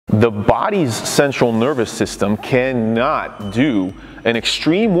The body's central nervous system cannot do an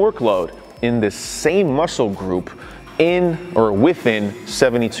extreme workload in the same muscle group in or within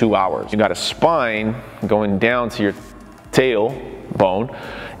 72 hours. You got a spine going down to your tailbone,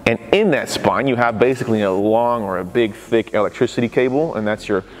 and in that spine you have basically a long or a big thick electricity cable, and that's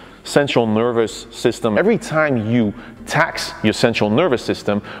your central nervous system. Every time you tax your central nervous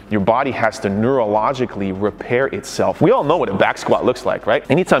system, your body has to neurologically repair itself. We all know what a back squat looks like, right?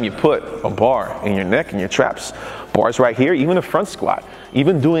 Anytime you put a bar in your neck and your traps, bars right here, even a front squat,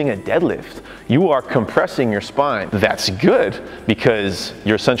 even doing a deadlift, you are compressing your spine. That's good because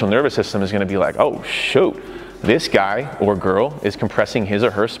your central nervous system is going to be like, oh shoot, this guy or girl is compressing his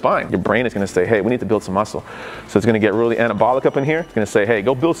or her spine. Your brain is going to say, hey, we need to build some muscle. So it's going to get really anabolic up in here. It's going to say, hey,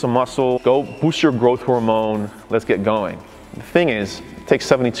 go build some muscle, go boost your growth hormone, let's get going. The thing is, it takes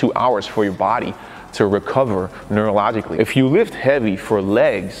 72 hours for your body to recover neurologically. If you lift heavy for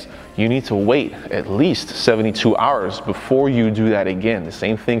legs, you need to wait at least 72 hours before you do that again. The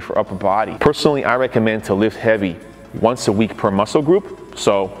same thing for upper body. Personally, I recommend to lift heavy once a week per muscle group.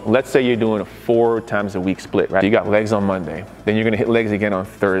 So let's say you're doing a 4 times a week split, right? You got legs on Monday, then you're gonna hit legs again on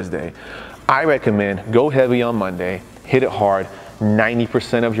Thursday. I recommend go heavy on Monday, hit it hard,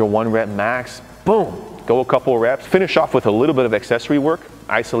 90% of your 1 rep max, boom, go a couple of reps. Finish off with a little bit of accessory work,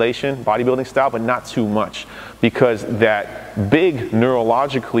 isolation, bodybuilding style, but not too much, because that big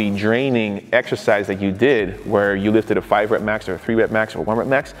neurologically draining exercise that you did where you lifted a 5 rep max or a 3 rep max or 1 rep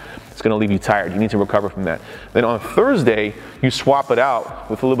max, it's gonna leave you tired. You need to recover from that. Then on Thursday, you swap it out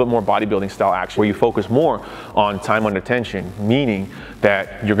with a little bit more bodybuilding style action where you focus more on time under tension, meaning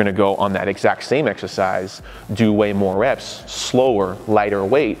that you're gonna go on that exact same exercise, do way more reps, slower, lighter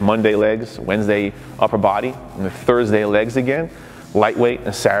weight. Monday legs, Wednesday upper body, and the Thursday legs again, lightweight,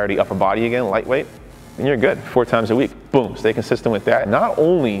 and Saturday upper body again, lightweight, and you're good 4 times a week. Boom, stay consistent with that. Not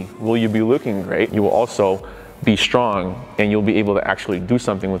only will you be looking great, you will also be strong, and you'll be able to actually do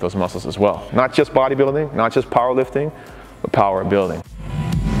something with those muscles as well. Not just bodybuilding, not just powerlifting, but power building.